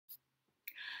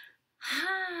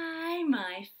Hi,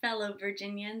 my fellow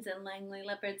Virginians and Langley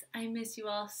Leopards. I miss you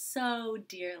all so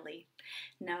dearly.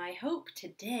 Now, I hope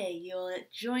today you'll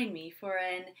join me for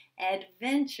an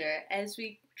adventure as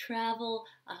we travel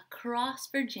across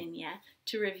Virginia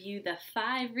to review the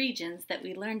 5 regions that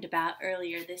we learned about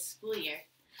earlier this school year.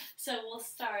 So we'll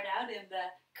start out in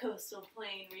the coastal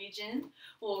plain region.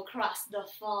 We'll cross the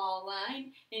fall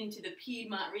line into the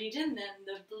Piedmont region, then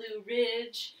the Blue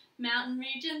Ridge Mountain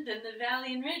region, then the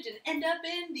Valley and Ridge, and end up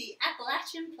in the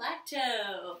Appalachian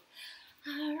Plateau.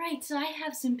 Alright, so I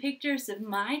have some pictures of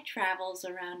my travels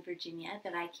around Virginia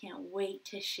that I can't wait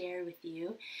to share with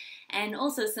you, and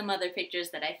also some other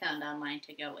pictures that I found online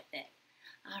to go with it.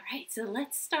 Alright, so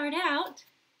let's start out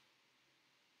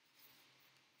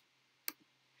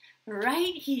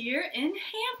right here in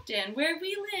Hampton, where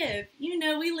we live. You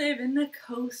know, we live in the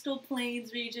coastal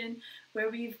plains region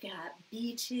where we've got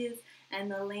beaches and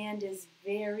the land is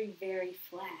very, very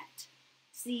flat.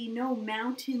 See, no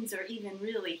mountains or even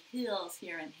really hills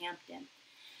here in Hampton.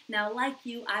 Now, like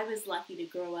you, I was lucky to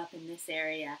grow up in this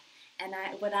area. And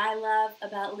what I love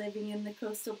about living in the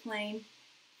coastal plain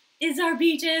is our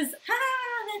beaches. Ha!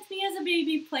 That's me as a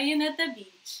baby playing at the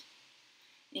beach.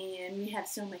 And we have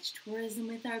so much tourism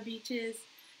with our beaches.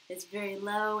 It's very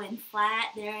low and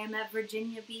flat. There I am at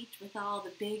Virginia Beach with all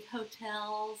the big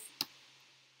hotels.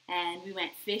 And we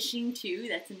went fishing too.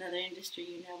 That's another industry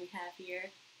you know we have here.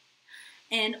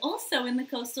 And also in the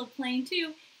coastal plain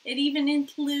too, it even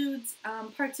includes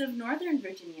parts of northern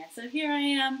Virginia. So here I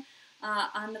am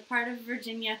on the part of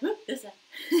Virginia. Whoop,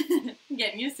 I'm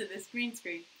getting used to this green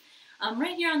screen.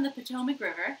 Right here on the Potomac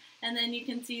River, and then you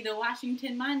can see the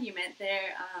Washington Monument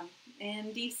there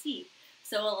in D.C.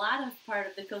 So a lot of part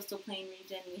of the coastal plain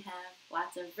region, we have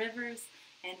lots of rivers,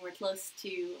 and we're close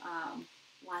to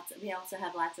we also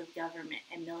have lots of government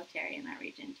and military in our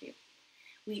region too.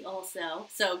 We also,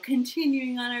 so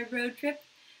continuing on our road trip,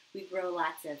 we grow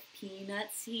lots of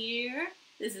peanuts here.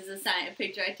 This is a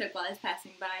picture I took while I was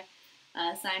passing by,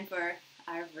 a sign for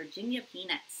our Virginia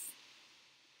peanuts.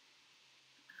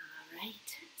 Alright,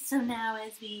 so now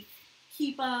as we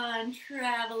keep on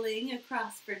traveling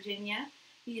across Virginia,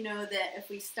 you know that if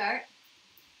we start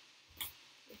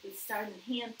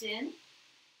in Hampton,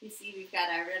 you see we've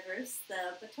got our rivers,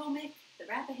 the Potomac, the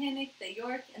Rappahannock, the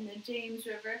York, and the James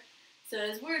River. So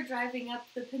as we're driving up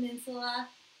the peninsula,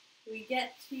 we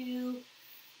get to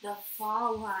the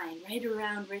fall line right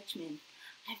around Richmond.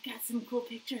 I've got some cool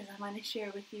pictures I want to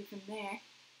share with you from there.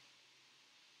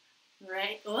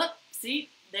 Right, oh, see,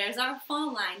 there's our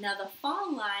fall line. Now the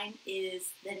fall line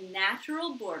is the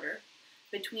natural border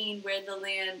between where the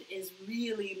land is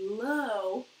really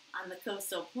low on the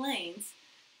coastal plains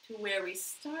to where we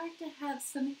start to have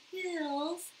some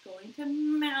hills going to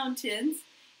mountains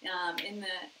in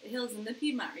the hills in the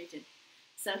Piedmont region.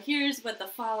 So here's what the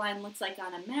fall line looks like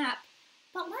on a map,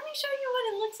 but let me show you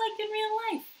what it looks like in real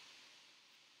life.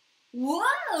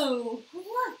 Whoa,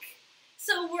 look!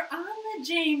 So we're on the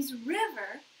James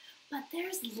River, but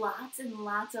there's lots and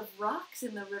lots of rocks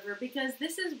in the river because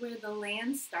this is where the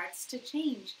land starts to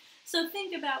change. So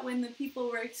think about when the people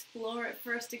were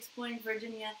first exploring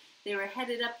Virginia, they were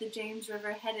headed up the James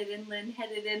River, headed inland,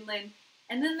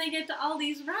 and then they get to all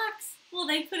these rocks. Well,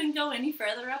 they couldn't go any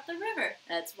further up the river.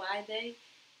 That's why they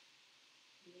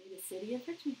made the city of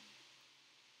Richmond.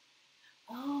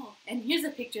 Oh, and here's a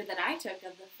picture that I took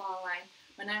of the fall line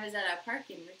when I was at a park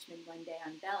in Richmond one day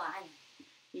on Bell Island.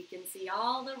 You can see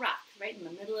all the rocks right in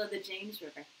the middle of the James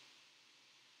River.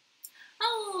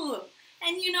 Oh,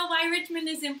 and you know why Richmond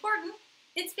is important?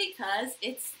 It's because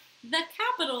it's the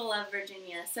capital of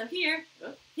Virginia. So here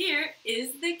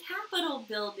is the Capitol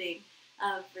building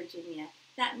of Virginia.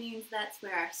 That means that's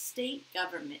where our state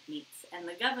government meets, and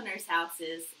the governor's house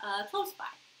is close by.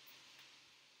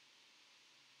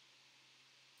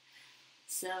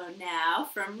 So now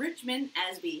from Richmond,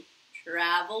 as we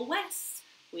travel west,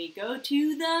 we go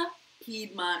to the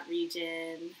Piedmont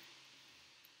region.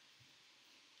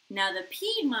 Now the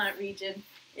Piedmont region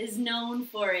is known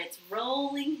for its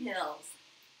rolling hills.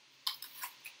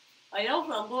 They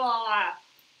also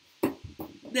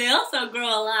grow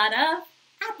a lot of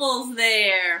apples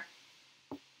there.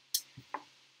 Oh,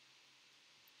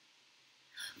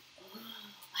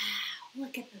 wow,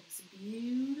 look at those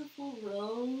beautiful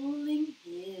rolling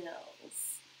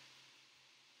hills.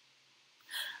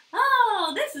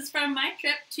 Oh, this is from my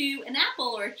trip to an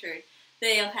apple orchard.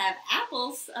 They'll have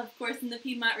apples, of course, in the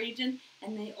Piedmont region,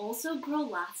 and they also grow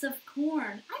lots of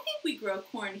corn. I think we grow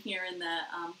corn here in the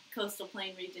coastal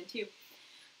plain region too.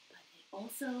 But they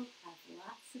also have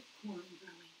lots of corn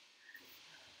growing.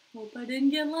 Hope I didn't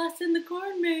get lost in the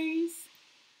corn maze.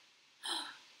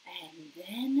 And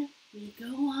then we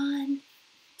go on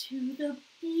to the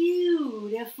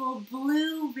beautiful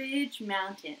Blue Ridge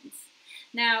Mountains.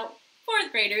 Now,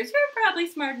 fourth graders, you're probably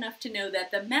smart enough to know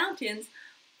that the mountains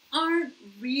aren't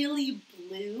really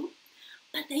blue,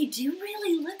 but they do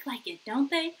really look like it, don't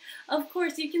they? Of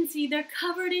course, you can see they're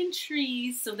covered in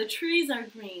trees, so the trees are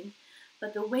green.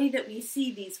 But the way that we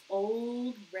see these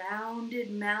old,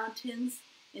 rounded mountains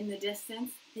in the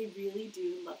distance, they really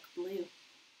do look blue.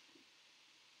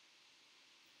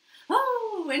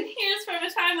 Oh, and here's from a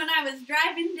time when I was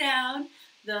driving down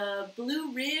the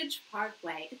Blue Ridge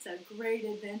Parkway. It's a great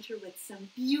adventure with some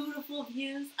beautiful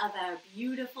views of our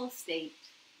beautiful state.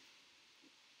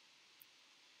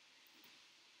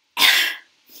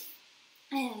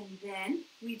 And then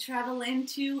we travel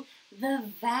into the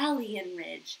Valley and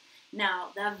Ridge. Now,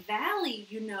 the valley,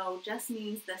 you know, just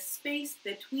means the space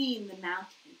between the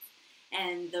mountains.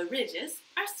 And the ridges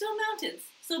are still mountains.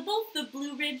 So both the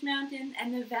Blue Ridge Mountain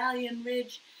and the Valley and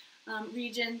Ridge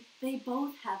region, they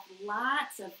both have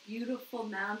lots of beautiful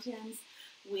mountains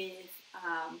with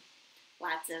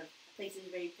lots of places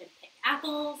where you can pick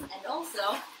apples and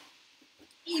also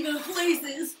even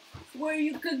places where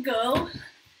you could go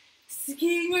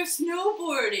skiing or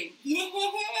snowboarding.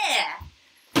 Yeah!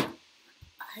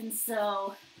 And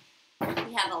so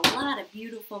we have a lot of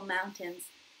beautiful mountains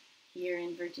here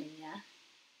in Virginia.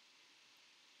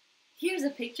 Here's a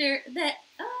picture that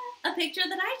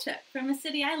I took from a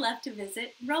city I love to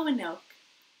visit, Roanoke.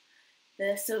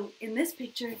 So in this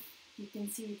picture, you can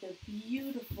see the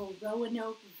beautiful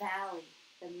Roanoke Valley.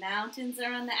 The mountains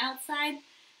are on the outside,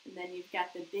 and then you've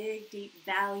got the big, deep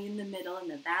valley in the middle in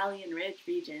the Valley and Ridge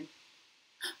region.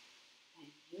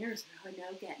 And here's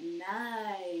Roanoke at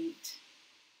night.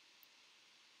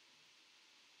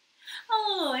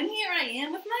 Oh, and here I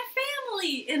am with my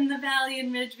family in the Valley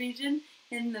and Ridge region,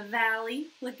 in the valley,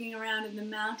 looking around in the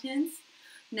mountains.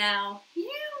 Now, you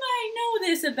might know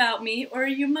this about me, or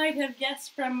you might have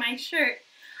guessed from my shirt.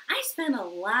 I spent a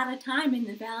lot of time in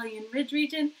the Valley and Ridge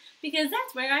region because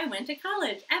that's where I went to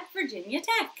college, at Virginia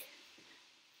Tech.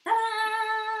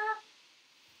 Ta-da!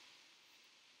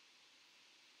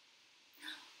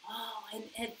 Oh, and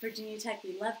at Virginia Tech,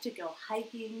 we love to go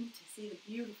hiking to see the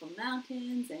beautiful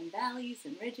mountains and valleys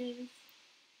and ridges.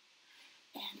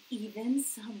 And even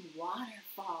some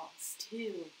waterfalls,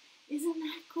 too. Isn't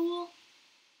that cool?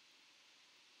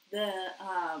 The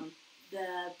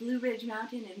Blue Ridge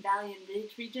Mountain and Valley and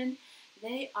Ridge region,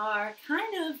 they are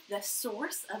kind of the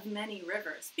source of many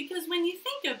rivers. Because when you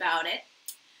think about it,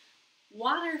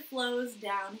 water flows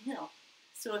downhill.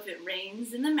 So if it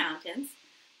rains in the mountains,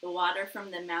 the water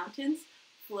from the mountains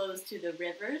flows to the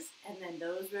rivers, and then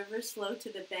those rivers flow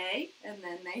to the bay, and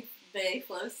then the bay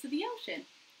flows to the ocean.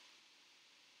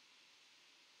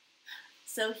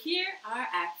 So here are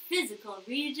our physical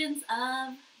regions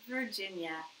of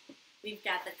Virginia. We've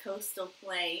got the coastal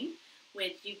plain,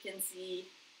 which you can see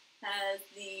has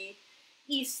the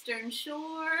eastern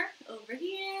shore over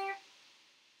here,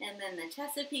 and then the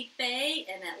Chesapeake Bay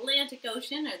and Atlantic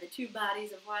Ocean are the two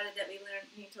bodies of water that we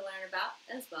need to learn about,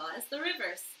 as well as the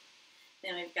rivers.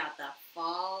 Then we've got the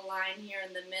fall line here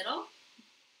in the middle,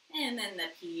 and then the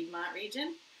Piedmont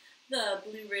region, the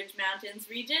Blue Ridge Mountains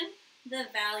region, the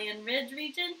Valley and Ridge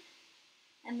region,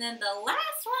 and then the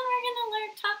last one we're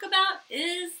going to talk about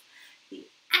is the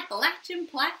Appalachian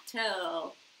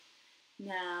Plateau.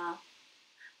 Now,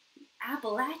 the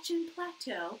Appalachian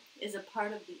Plateau is a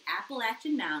part of the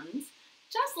Appalachian Mountains,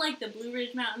 just like the Blue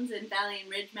Ridge Mountains and Valley and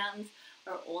Ridge Mountains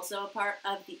are also a part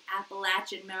of the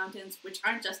Appalachian Mountains, which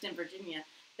aren't just in Virginia.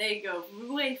 They go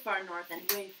way far north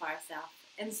and way far south.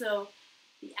 And so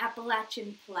the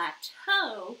Appalachian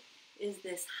Plateau is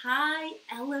this high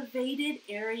elevated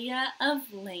area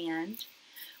of land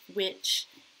which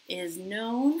is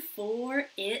known for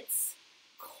its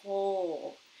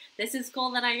coal. This is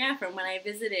coal that I got from when I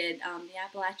visited the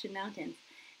Appalachian Mountains.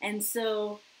 And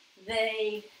so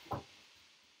the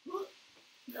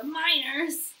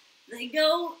miners, they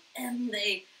go and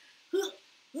they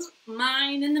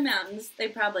mine in the mountains. They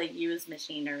probably use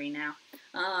machinery now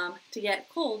to get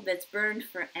coal that's burned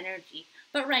for energy.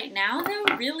 But right now,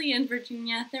 though, really in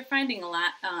Virginia, they're finding a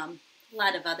lot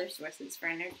of other sources for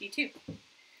energy too.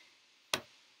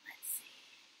 Let's see.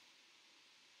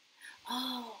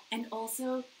 Oh, and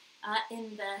also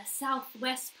in the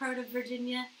southwest part of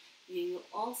Virginia, you'll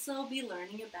also be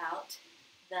learning about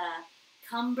the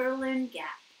Cumberland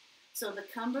Gap. So the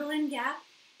Cumberland Gap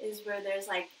is where there's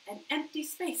like an empty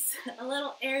space, a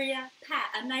little area,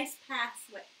 a nice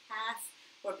pathway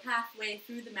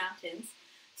through the mountains,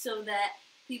 so that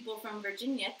people from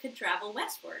Virginia could travel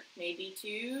westward, maybe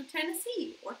to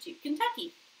Tennessee or to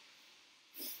Kentucky.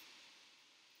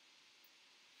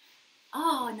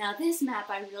 Oh, now this map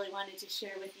I really wanted to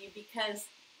share with you because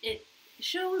it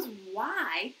shows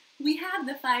why we have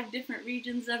the 5 different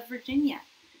regions of Virginia.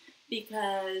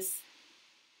 Because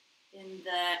in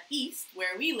the east,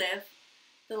 where we live,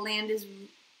 the land is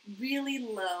really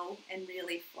low and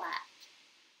really flat.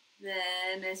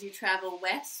 Then as you travel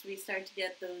west, we start to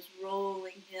get those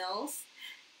rolling hills.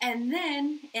 And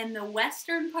then in the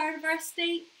western part of our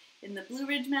state, in the Blue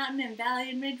Ridge Mountain and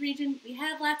Valley and Ridge region, we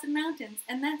have lots of mountains,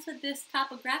 and that's what this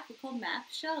topographical map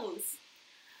shows.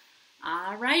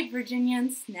 All right,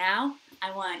 Virginians, now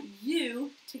I want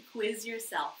you to quiz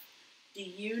yourself. Do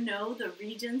you know the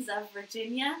regions of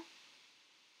Virginia?